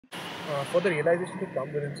for the realization to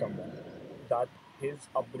come within someone that his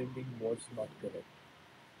upbringing was not correct.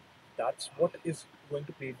 That's what is going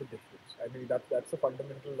to create the difference. I mean, that's the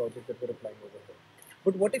fundamental logic that we're applying over here.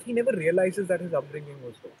 But what if he never realizes that his upbringing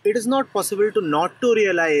was wrong? It is not possible to not to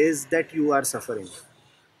realize that you are suffering,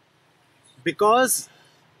 because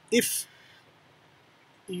if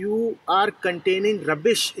you are containing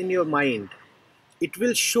rubbish in your mind, it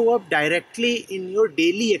will show up directly in your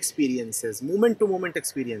daily experiences, moment to moment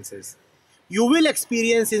experiences. You will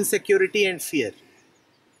experience insecurity and fear.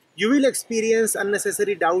 You will experience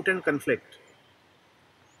unnecessary doubt and conflict.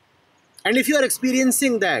 And if you are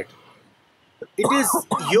experiencing that, it is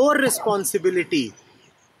your responsibility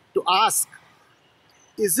to ask,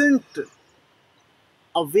 isn't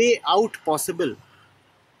a way out possible?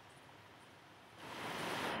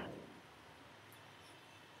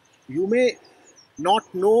 You may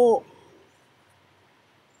not know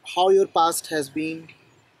how your past has been.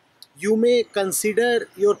 You may consider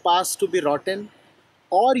your past to be rotten,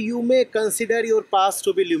 or you may consider your past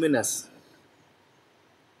to be luminous.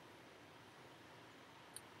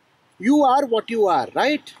 You are what you are,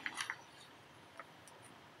 right?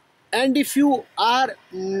 And if you are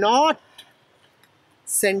not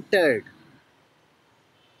centered,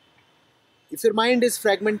 if your mind is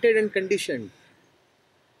fragmented and conditioned,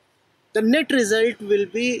 the net result will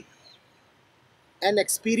be an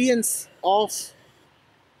experience of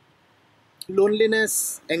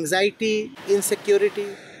loneliness, anxiety, insecurity,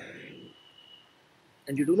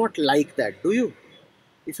 and you do not like that, do you?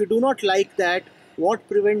 If you do not like that, what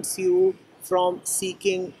prevents you from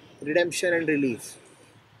seeking redemption and relief?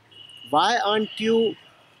 Why aren't you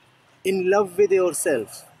in love with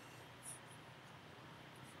yourself?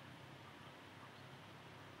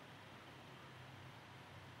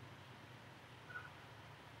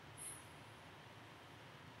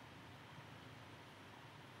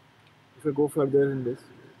 If I go further in this,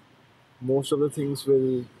 most of the things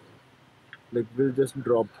will just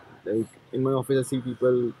drop. Like in my office, I see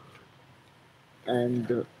people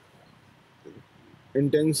and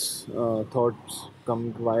intense thoughts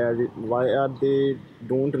come. Why are they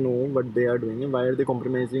don't know what they are doing, and why are they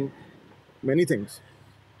compromising many things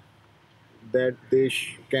that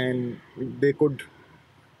they could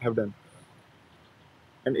have done.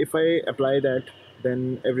 And if I apply that,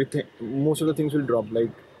 then everything, most of the things will drop.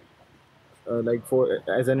 Like for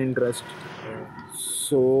as an interest.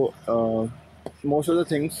 So most of the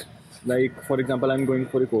things, like for example, I'm going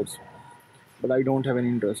for a course, but I don't have any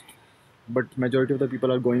interest. But majority of the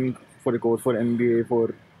people are going for a course for MBA,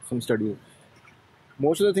 for some study.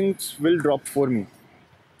 Most of the things will drop for me.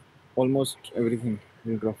 Almost everything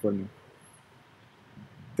will drop for me.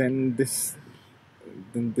 Then this,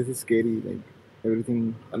 then this is scary. Like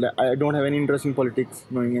everything, like, I don't have any interest in politics,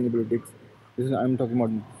 knowing any politics. This is I'm talking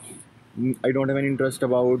about. I don't have any interest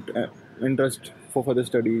for further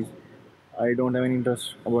studies. I don't have any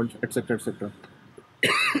interest about etc etc.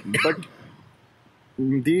 But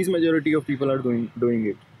these majority of people are doing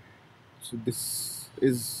it. So this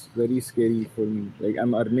is very scary for me. Like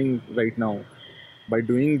I'm earning right now by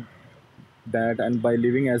doing that and by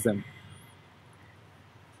living as them.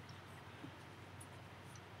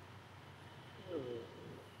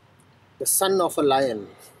 The son of a lion,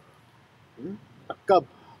 a cub,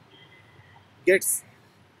 gets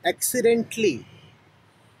accidentally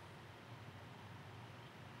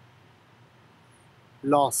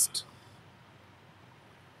lost.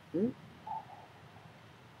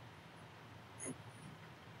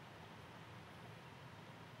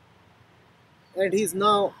 And he's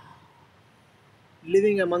now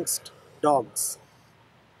living amongst dogs.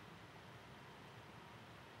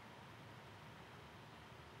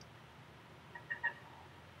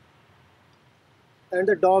 And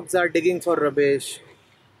the dogs are digging for rubbish.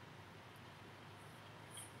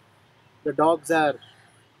 The dogs are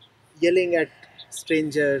yelling at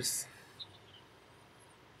strangers.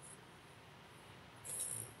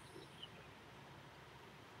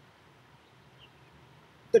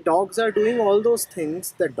 The dogs are doing all those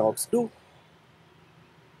things that dogs do.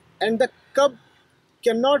 And the cub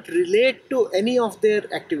cannot relate to any of their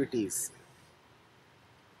activities.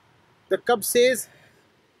 The cub says,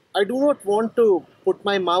 I do not want to put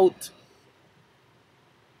my mouth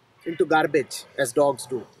into garbage as dogs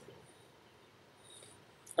do.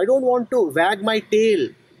 I don't want to wag my tail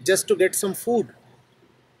just to get some food.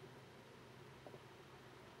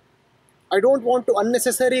 I don't want to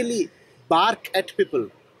unnecessarily bark at people.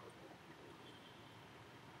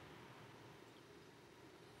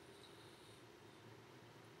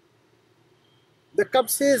 The cub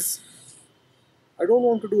says, I don't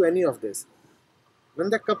want to do any of this. When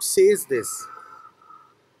the cub says this,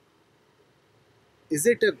 Is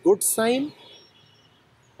it a good sign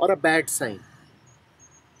or a bad sign?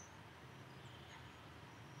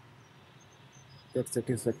 That's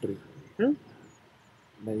satisfactory. Hmm?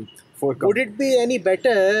 Like for Would come. it be any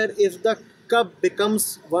better if the cub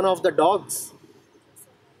becomes one of the dogs?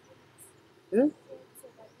 Hmm?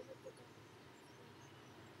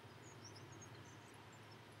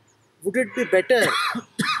 Would it be better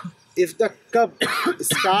if the cub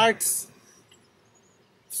starts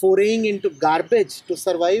foraying into garbage to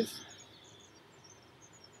survive?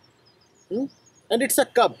 Hmm? And it's a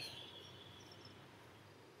cub.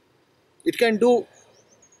 It can do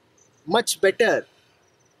much better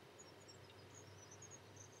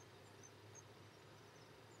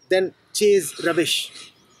than chase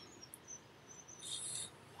rubbish.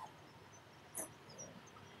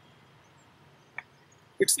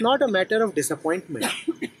 It's not a matter of disappointment.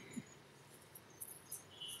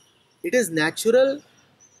 It is natural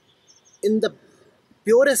in the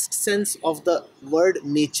purest sense of the word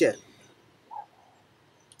nature.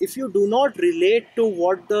 If you do not relate to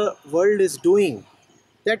what the world is doing,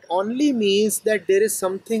 that only means that there is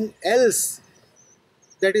something else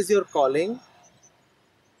that is your calling,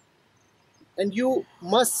 and you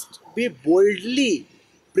must be boldly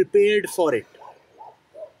prepared for it.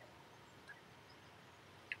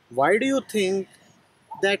 Why do you think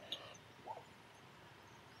that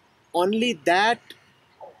only that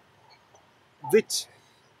which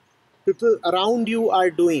people around you are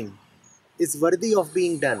doing is worthy of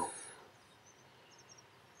being done?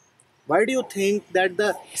 Why do you think that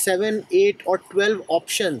the 7, 8, or 12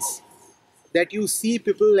 options that you see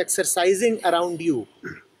people exercising around you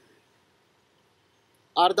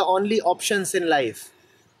are the only options in life?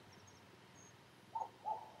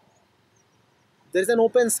 There is an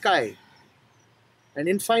open sky and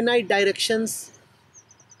infinite directions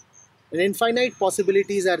and infinite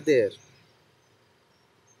possibilities are there.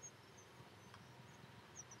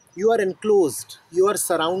 You are enclosed, you are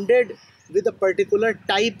surrounded with a particular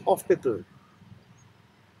type of people.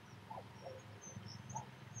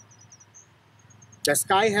 The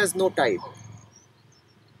sky has no type.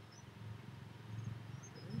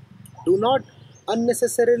 Do not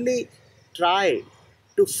unnecessarily try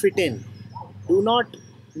to fit in. Do not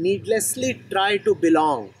needlessly try to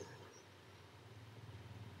belong.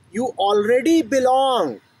 You already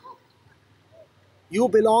belong. You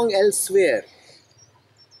belong elsewhere.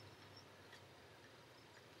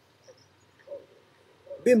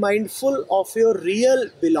 Be mindful of your real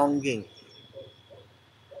belonging.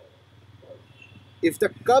 If the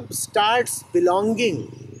cub starts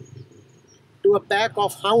belonging to a pack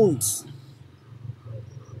of hounds,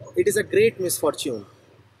 it is a great misfortune.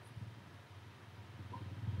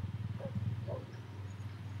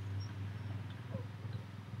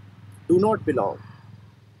 Do not belong.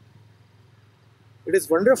 It is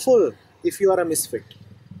wonderful if you are a misfit.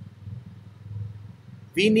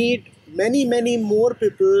 We need many, many more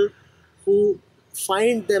people who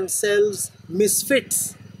find themselves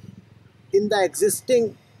misfits in the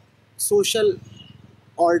existing social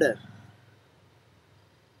order.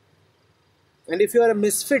 And if you are a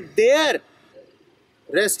misfit there,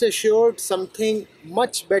 rest assured something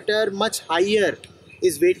much better, much higher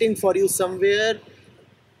is waiting for you somewhere.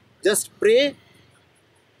 Just pray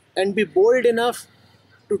and be bold enough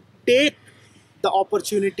to take the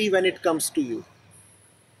opportunity when it comes to you.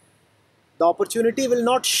 The opportunity will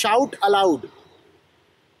not shout aloud.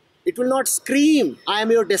 It will not scream, I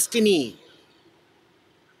am your destiny.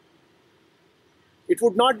 It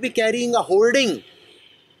would not be carrying a hoarding.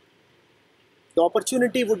 The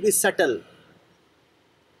opportunity would be subtle.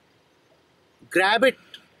 Grab it.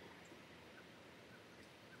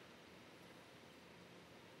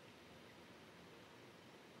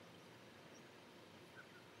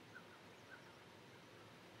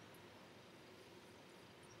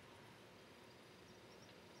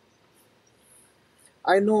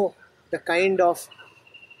 I know the kind of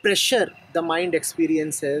pressure the mind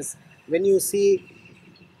experiences when you see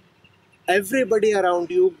everybody around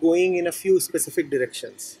you going in a few specific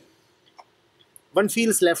directions. One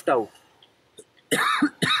feels left out.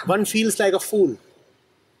 One feels like a fool.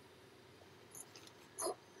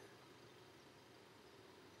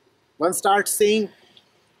 One starts saying,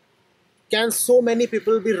 can so many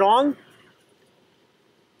people be wrong?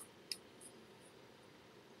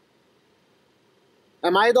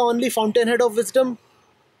 Am I the only fountainhead of wisdom?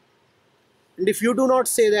 And if you do not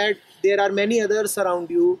say that, there are many others around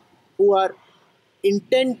you who are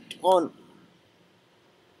intent on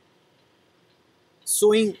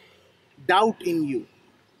sowing doubt in you.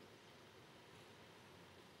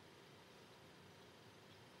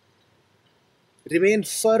 Remain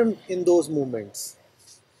firm in those moments.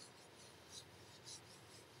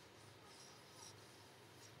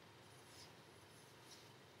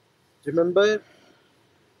 Remember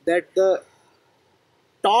that the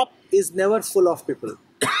top is never full of people,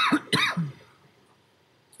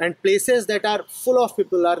 and places that are full of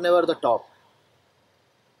people are never the top.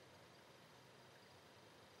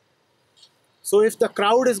 So if the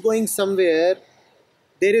crowd is going somewhere,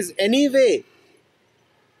 there is anyway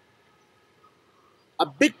a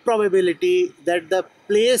big probability that the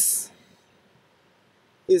place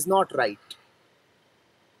is not right.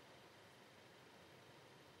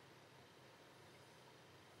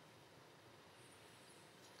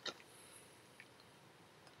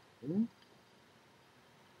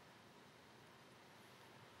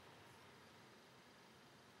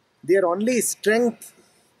 Their only strength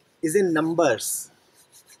is in numbers.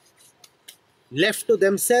 Left to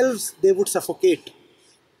themselves, they would suffocate.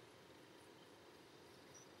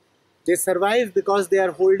 They survive because they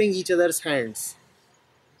are holding each other's hands.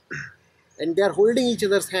 And they are holding each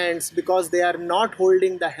other's hands because they are not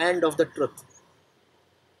holding the hand of the truth.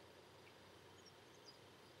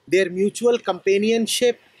 Their mutual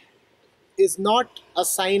companionship is not a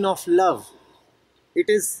sign of love, it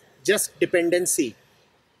is just dependency.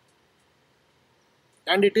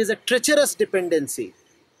 And it is a treacherous dependency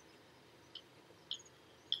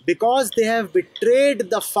because they have betrayed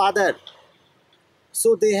the father.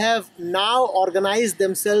 So they have now organized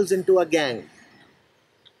themselves into a gang.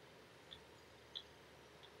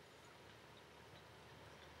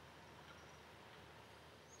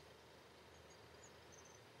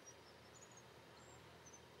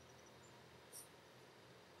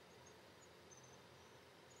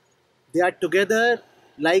 They are together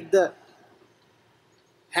like the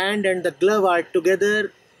hand and the glove are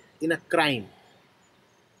together in a crime.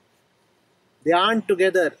 They aren't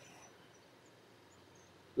together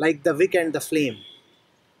like the wick and the flame.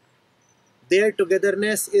 Their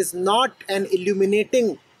togetherness is not an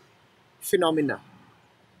illuminating phenomena.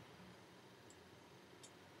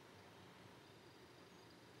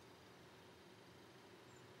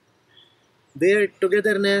 Their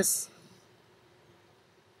togetherness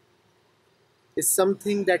is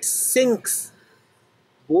something that sinks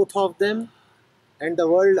both of them and the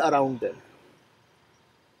world around them.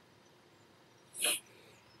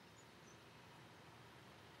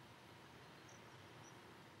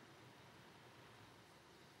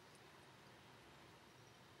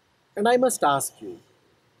 And I must ask you,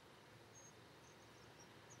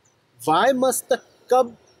 why must the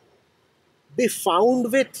cub be found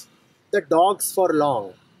with the dogs for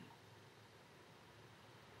long?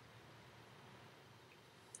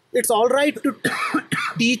 It's all right to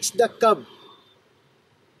teach the cub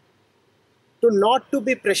to not to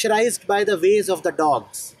be pressurized by the ways of the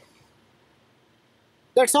dogs.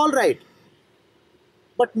 That's all right.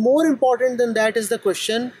 But more important than that is the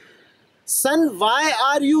question, son, why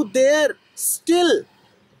are you there still?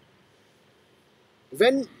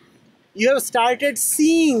 When you have started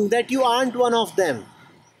seeing that you aren't one of them,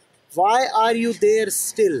 why are you there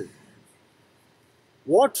still?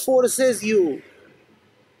 What forces you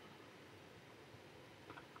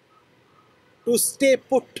to stay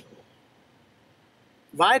put?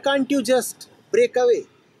 Why can't you just break away?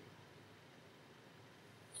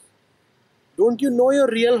 Don't you know your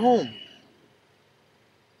real home?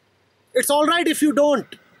 It's all right if you don't.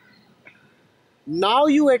 Now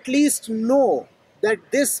you at least know that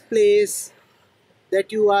this place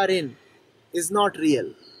that you are in is not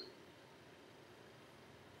real.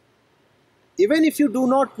 Even if you do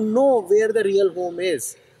not know where the real home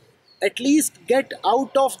is, at least get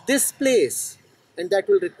out of this place, and that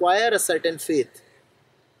will require a certain faith.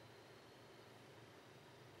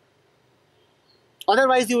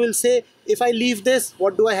 Otherwise, you will say, if I leave this,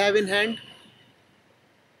 what do I have in hand?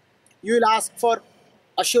 You will ask for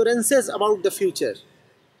assurances about the future,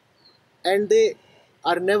 and they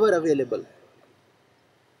are never available.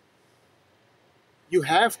 You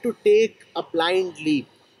have to take a blind leap.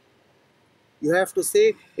 You have to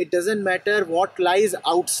say, it doesn't matter what lies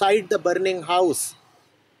outside the burning house.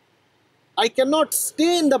 I cannot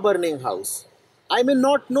stay in the burning house. I may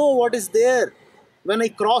not know what is there when I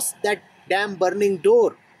cross that damn burning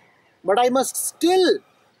door, but I must still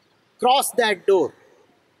cross that door.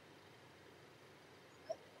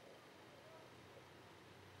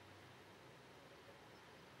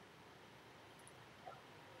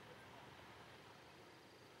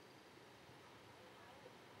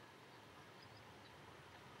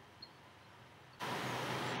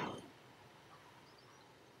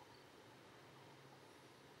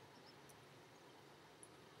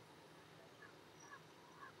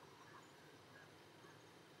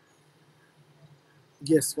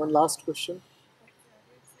 Yes, one last question.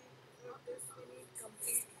 For this, we need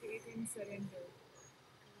complete faith in surrender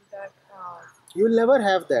to that You will never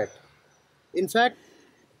have that. In fact,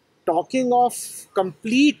 talking of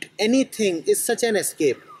complete anything is such an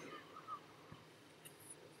escape.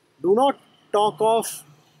 Do not talk of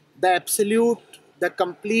the absolute, the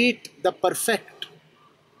complete, the perfect.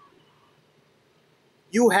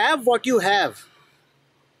 You have what you have.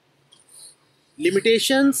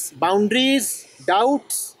 Limitations, boundaries,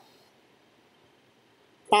 doubts,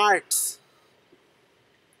 parts.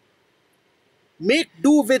 Make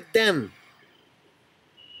do with them.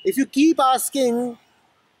 If you keep asking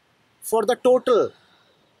for the total,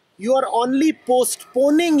 you are only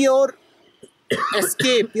postponing your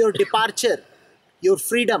escape, your departure, your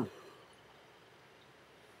freedom.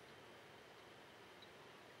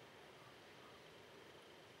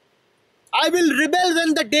 I will rebel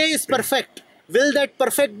when the day is perfect. Will that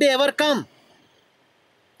perfect day ever come?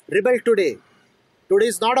 Rebel today. Today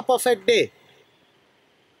is not a perfect day.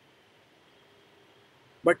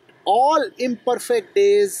 But all imperfect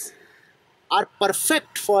days are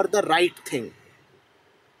perfect for the right thing.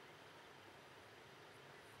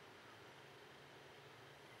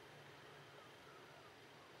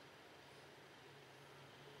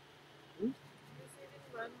 You sit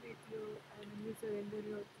in one with you and you surrender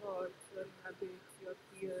your thoughts, your habits, your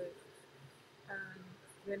fears, and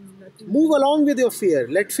when nothing Move feels along with your fear.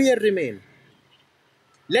 Let fear remain.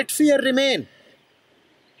 Let fear remain.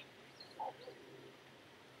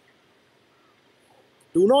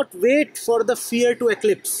 Do not wait for the fear to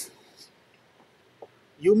eclipse.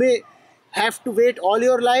 You may have to wait all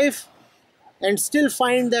your life and still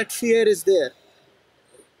find that fear is there.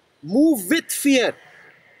 Move with fear.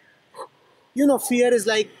 You know, fear is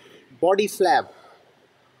like body flab.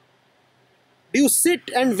 Do you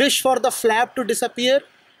sit and wish for the flap to disappear?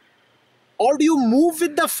 Or do you move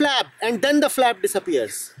with the flap and then the flap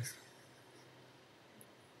disappears?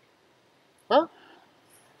 Huh?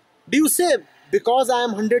 Do you say, because I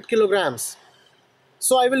am 100 kilograms,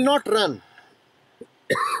 so I will not run?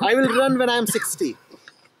 I will run when I am 60.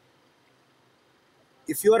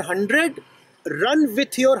 If you are 100, run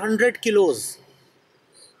with your 100 kilos.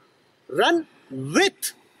 Run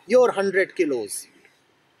with your 100 kilos.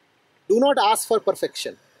 Do not ask for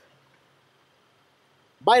perfection.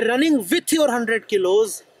 By running with your 100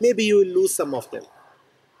 kilos, maybe you will lose some of them.